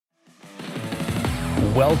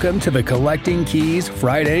Welcome to the Collecting Keys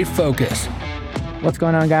Friday Focus. What's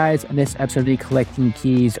going on, guys? In this episode of the Collecting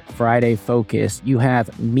Keys Friday Focus, you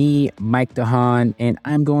have me, Mike DeHaan, and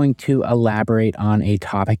I'm going to elaborate on a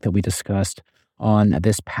topic that we discussed on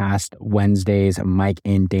this past Wednesday's Mike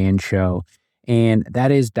and Dan show. And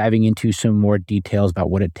that is diving into some more details about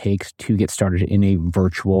what it takes to get started in a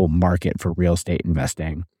virtual market for real estate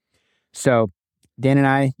investing. So Dan and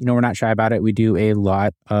I, we're not shy about it. We do a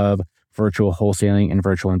lot of virtual wholesaling and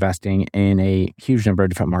virtual investing in a huge number of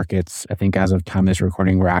different markets. I think as of time of this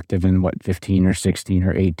recording, we're active in 15 or 16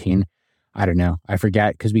 or 18. I don't know. I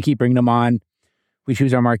forget because we keep bringing them on. We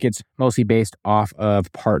choose our markets mostly based off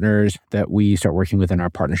of partners that we start working with in our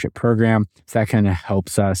partnership program. So that kind of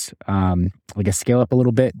helps us, scale up a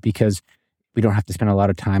little bit because we don't have to spend a lot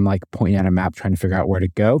of time pointing at a map trying to figure out where to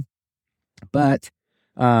go. But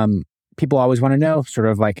people always want to know sort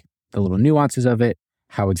of the little nuances of it,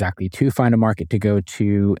 how exactly to find a market to go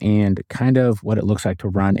to, and kind of what it looks like to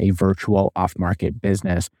run a virtual off-market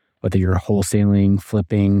business, whether you're wholesaling,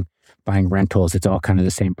 flipping, buying rentals, it's all kind of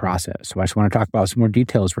the same process. So I just want to talk about some more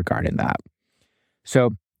details regarding that. So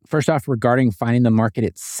first off, regarding finding the market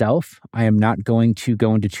itself, I am not going to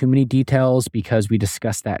go into too many details because we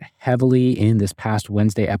discussed that heavily in this past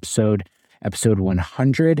Wednesday episode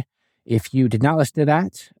 100. If you did not listen to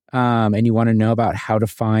that, and you want to know about how to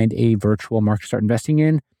find a virtual market to start investing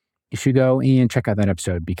in, you should go and check out that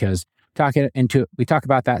episode because we talk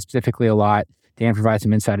about that specifically a lot. Dan provides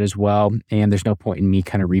some insight as well, and there's no point in me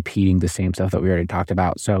kind of repeating the same stuff that we already talked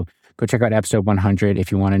about. So go check out episode 100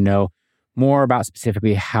 if you want to know more about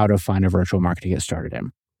specifically how to find a virtual market to get started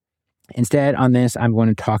in. Instead, on this, I'm going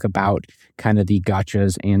to talk about kind of the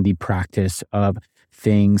gotchas and the practice of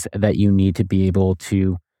things that you need to be able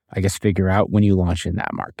to figure out when you launch in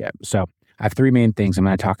that market. So I have three main things I'm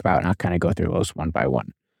going to talk about, and I'll kind of go through those one by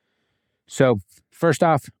one. So first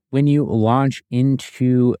off, when you launch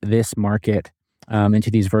into this market,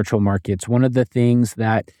 into these virtual markets, one of the things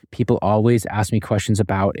that people always ask me questions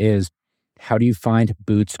about is, how do you find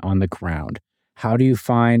boots on the ground? How do you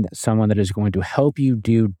find someone that is going to help you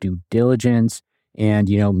do due diligence and,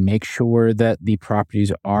 make sure that the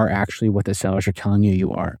properties are actually what the sellers are telling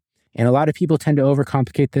you are? And a lot of people tend to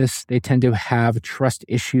overcomplicate this. They tend to have trust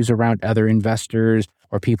issues around other investors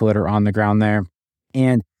or people that are on the ground there.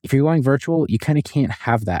 And if you're going virtual, you kind of can't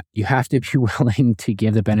have that. You have to be willing to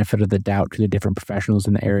give the benefit of the doubt to the different professionals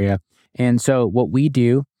in the area. And so what we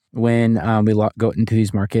do when we go into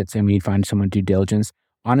these markets and we find someone due diligence,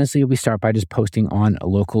 honestly, we start by just posting on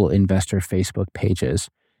local investor Facebook pages.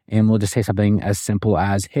 And we'll just say something as simple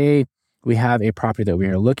as, hey, we have a property that we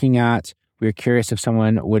are looking at. We're curious if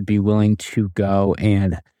someone would be willing to go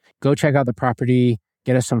check out the property,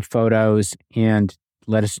 get us some photos, and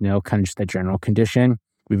let us know kind of just the general condition.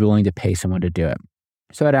 We'd be willing to pay someone to do it.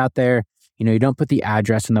 So that out there, you don't put the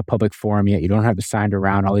address in the public forum yet. You don't have to sign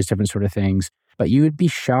around all these different sort of things. But you would be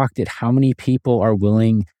shocked at how many people are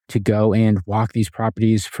willing to go and walk these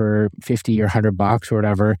properties for $50 or $100 or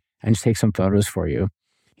whatever and just take some photos for you.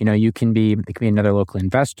 It can be another local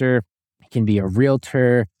investor. It can be a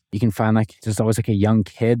realtor. You can find there's always a young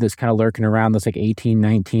kid that's kind of lurking around that's 18,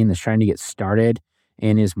 19 that's trying to get started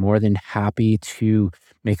and is more than happy to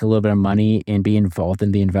make a little bit of money and be involved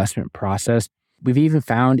in the investment process. We've even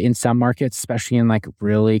found in some markets, especially in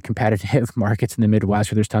really competitive markets in the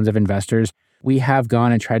Midwest where there's tons of investors, we have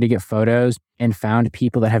gone and tried to get photos and found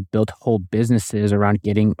people that have built whole businesses around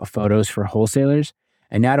getting photos for wholesalers.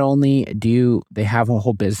 And not only do they have a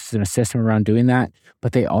whole business and a system around doing that,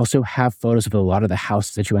 but they also have photos of a lot of the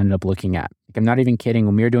houses that you ended up looking at. I'm not even kidding.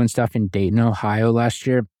 When we were doing stuff in Dayton, Ohio last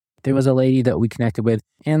year, there was a lady that we connected with,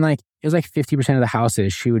 and it was 50% of the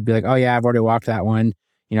houses. She would be like, oh yeah, I've already walked that one.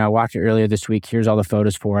 I walked it earlier this week. Here's all the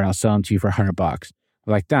photos for it. I'll sell them to you for $100.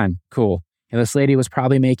 We're like, done. Cool. And this lady was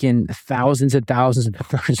probably making thousands and thousands of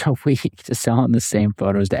dollars a week to selling the same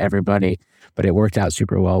photos to everybody, but it worked out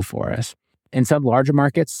super well for us. In some larger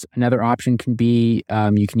markets, another option can be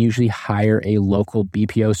you can usually hire a local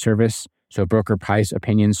BPO service, so broker price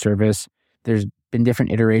opinion service. There's been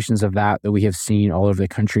different iterations of that we have seen all over the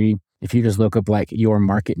country. If you just look up your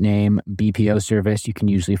market name BPO service, you can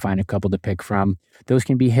usually find a couple to pick from. Those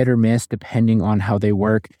can be hit or miss depending on how they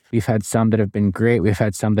work. We've had some that have been great. We've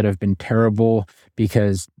had some that have been terrible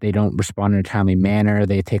because they don't respond in a timely manner.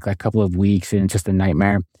 They take a couple of weeks and it's just a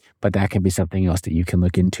nightmare, but that can be something else that you can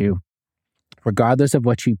look into. Regardless of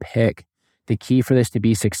what you pick, the key for this to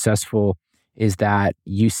be successful is that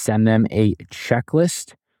you send them a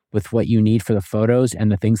checklist with what you need for the photos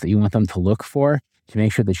and the things that you want them to look for to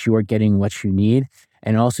make sure that you are getting what you need.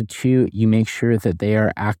 And also, two, you make sure that they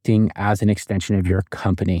are acting as an extension of your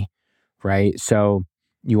company, right? So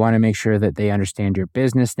You want to make sure that they understand your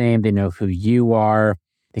business name, they know who you are,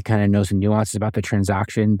 they kind of know some nuances about the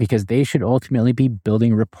transaction, because they should ultimately be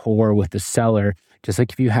building rapport with the seller, just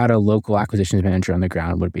like if you had a local acquisitions manager on the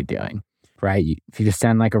ground would be doing, right? If you just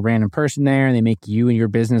send like a random person there and they make you and your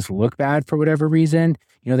business look bad for whatever reason,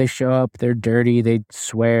 they show up, they're dirty, they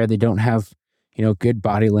swear, they don't have, good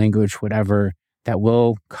body language, whatever, that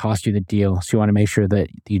will cost you the deal. So you want to make sure that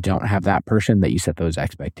you don't have that person, that you set those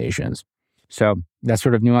expectations. So that's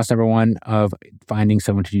sort of nuance number one of finding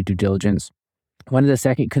someone to do due diligence. One of the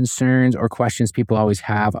second concerns or questions people always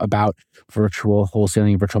have about virtual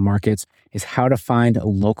wholesaling, virtual markets, is how to find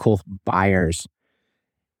local buyers.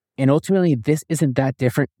 And ultimately, this isn't that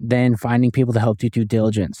different than finding people to help do due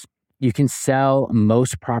diligence. You can sell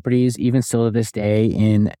most properties, even still to this day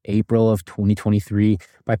in April of 2023,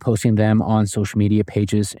 by posting them on social media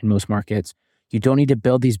pages in most markets. You don't need to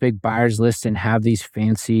build these big buyers lists and have these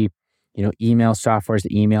fancy, email softwares,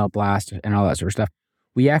 the email blast and all that sort of stuff.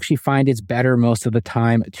 We actually find it's better most of the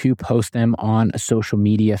time to post them on social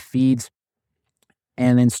media feeds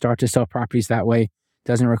and then start to sell properties that way.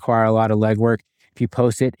 Doesn't require a lot of legwork. If you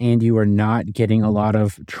post it and you are not getting a lot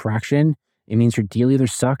of traction, it means your deal either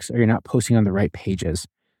sucks or you're not posting on the right pages.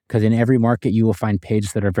 Because in every market, you will find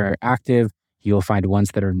pages that are very active. You will find ones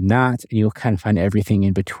that are not, and you'll kind of find everything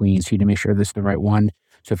in between. So you need to make sure this is the right one.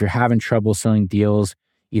 So if you're having trouble selling deals,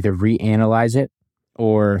 either reanalyze it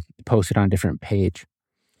or post it on a different page.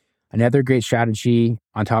 Another great strategy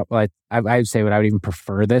on top, I would say what I would even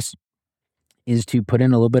prefer this, is to put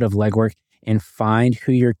in a little bit of legwork and find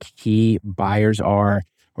who your key buyers are,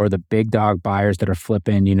 or the big dog buyers that are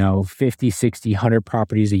flipping, 50, 60, 100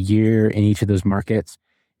 properties a year in each of those markets,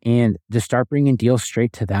 and just start bringing deals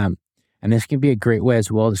straight to them. And this can be a great way as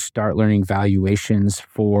well to start learning valuations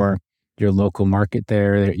for your local market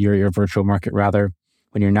there, your virtual market rather,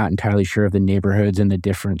 when you're not entirely sure of the neighborhoods and the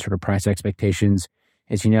different sort of price expectations.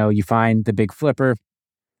 As you find the big flipper,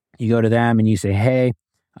 you go to them and you say, hey,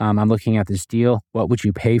 I'm looking at this deal. What would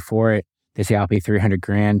you pay for it? They say, I'll pay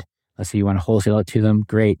 $300,000. Let's say you want to wholesale it to them.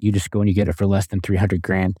 Great. You just go and you get it for less than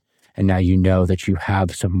 $300,000. And now you know that you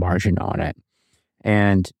have some margin on it.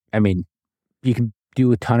 And you can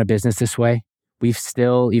do a ton of business this way. We've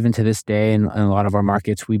still, even to this day, in a lot of our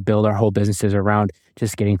markets, we build our whole businesses around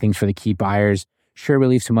just getting things for the key buyers. Sure, we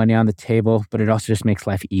leave some money on the table, but it also just makes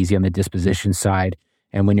life easy on the disposition side.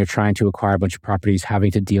 And when you're trying to acquire a bunch of properties,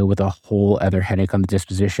 having to deal with a whole other headache on the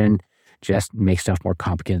disposition just makes stuff more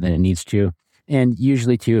complicated than it needs to. And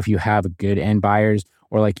usually too, if you have good end buyers,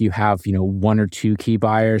 or like you have, one or two key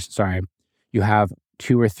buyers, you have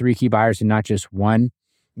 2 or 3 key buyers and not just one,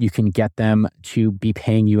 you can get them to be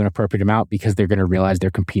paying you an appropriate amount because they're going to realize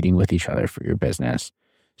they're competing with each other for your business.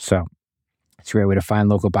 So it's a great way to find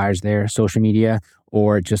local buyers there, social media,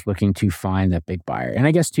 or just looking to find that big buyer. And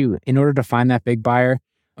I guess too, in order to find that big buyer,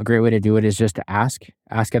 a great way to do it is just to ask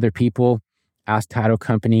other people, ask title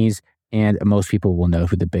companies, and most people will know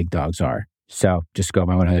who the big dogs are. So just go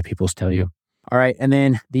by what other people tell you. All right. And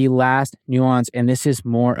then the last nuance, and this is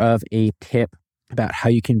more of a tip about how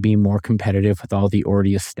you can be more competitive with all the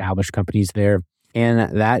already established companies there.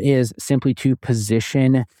 And that is simply to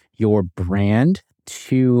position your brand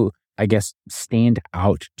to, stand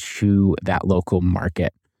out to that local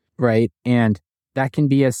market, right? And that can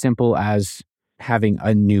be as simple as having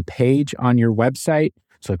a new page on your website.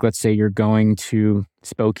 So let's say you're going to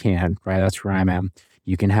Spokane, right? That's where I'm at.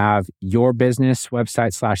 You can have your business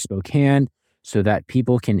website /Spokane so that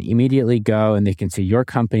people can immediately go and they can see your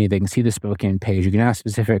company. They can see the Spokane page. You can have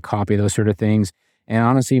specific copy, those sort of things. And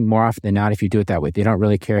honestly, more often than not, if you do it that way, they don't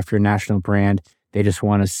really care if you're a national brand. They just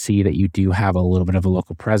want to see that you do have a little bit of a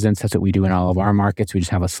local presence. That's what we do in all of our markets. We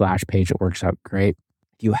just have a / page that works out great.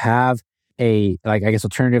 If you have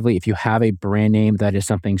alternatively, if you have a brand name that is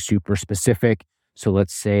something super specific, so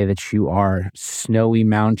let's say that you are Snowy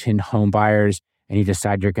Mountain Home Buyers and you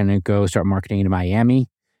decide you're going to go start marketing in Miami,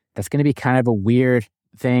 that's going to be kind of a weird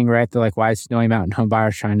thing, right? They're like, why is Snowy Mountain Home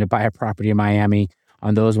Buyers trying to buy a property in Miami?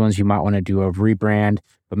 On those ones, you might want to do a rebrand,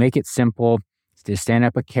 but make it simple. Just stand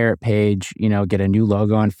up a carrot page, get a new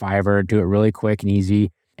logo on Fiverr, do it really quick and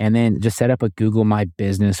easy, and then just set up a Google My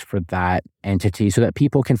Business for that entity so that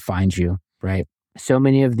people can find you, right? So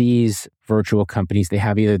many of these virtual companies, they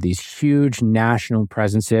have either these huge national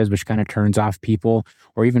presences, which kind of turns off people,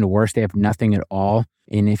 or even worse, they have nothing at all.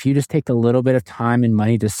 And if you just take a little bit of time and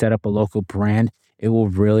money to set up a local brand, it will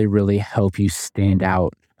really, really help you stand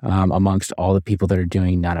out amongst all the people that are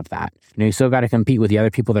doing none of that. You still got to compete with the other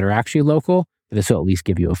people that are actually local, but this will at least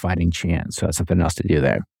give you a fighting chance. So that's something else to do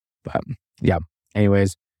there. But yeah,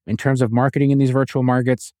 anyways, in terms of marketing in these virtual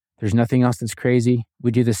markets, there's nothing else that's crazy.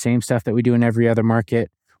 We do the same stuff that we do in every other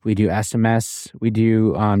market. We do SMS. We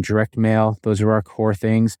do direct mail. Those are our core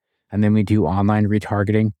things. And then we do online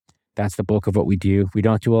retargeting. That's the bulk of what we do. We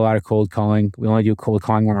don't do a lot of cold calling. We only do cold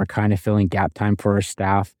calling when we're kind of filling gap time for our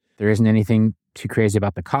staff. There isn't anything too crazy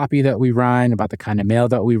about the copy that we run, about the kind of mail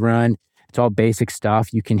that we run. It's all basic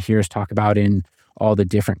stuff you can hear us talk about in all the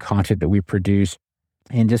different content that we produce.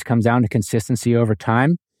 And just comes down to consistency over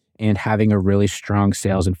time and having a really strong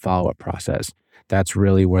sales and follow-up process. That's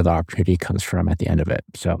really where the opportunity comes from at the end of it.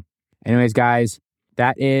 So anyways, guys,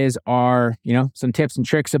 that is our, some tips and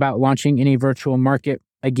tricks about launching any virtual market.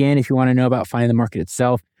 Again, if you want to know about finding the market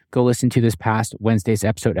itself, go listen to this past Wednesday's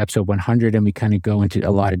episode 100, and we kind of go into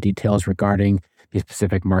a lot of details regarding the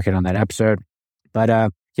specific market on that episode. But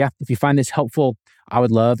if you find this helpful, I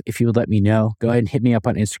would love if you would let me know. Go ahead and hit me up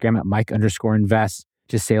on Instagram at Mike_invest.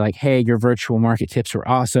 Just say like, hey, your virtual market tips were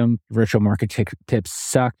awesome. Virtual market tips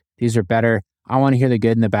suck. These are better. I want to hear the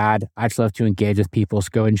good and the bad. I'd just love to engage with people. So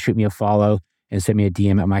go ahead and shoot me a follow and send me a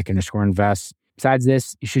DM at Mike_invest. Besides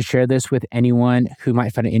this, you should share this with anyone who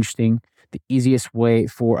might find it interesting. The easiest way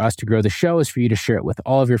for us to grow the show is for you to share it with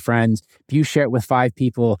all of your friends. If you share it with 5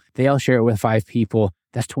 people, they'll share it with 5 people.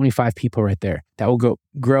 That's 25 people right there. That will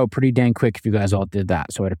grow pretty dang quick if you guys all did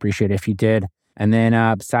that. So I'd appreciate it if you did. And then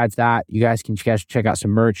besides that, you guys can check out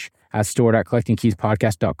some merch at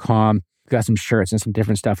store.collectingkeyspodcast.com. We've got some shirts and some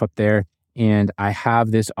different stuff up there. And I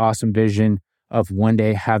have this awesome vision of one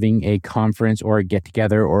day having a conference or a get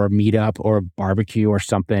together or a meetup or a barbecue or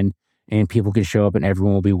something, and people can show up and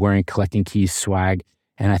everyone will be wearing Collecting Keys swag.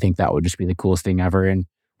 And I think that would just be the coolest thing ever. And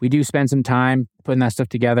we do spend some time putting that stuff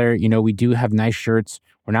together. We do have nice shirts.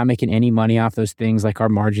 We're not making any money off those things. Like our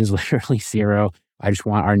margin's literally zero. I just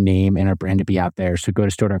want our name and our brand to be out there. So go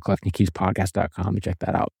to store.collectingkeyspodcast.com to check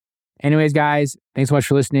that out. Anyways, guys, thanks so much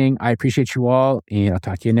for listening. I appreciate you all, and I'll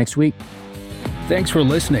talk to you next week. Thanks for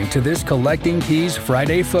listening to this Collecting Keys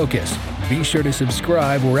Friday Focus. Be sure to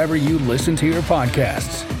subscribe wherever you listen to your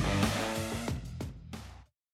podcasts.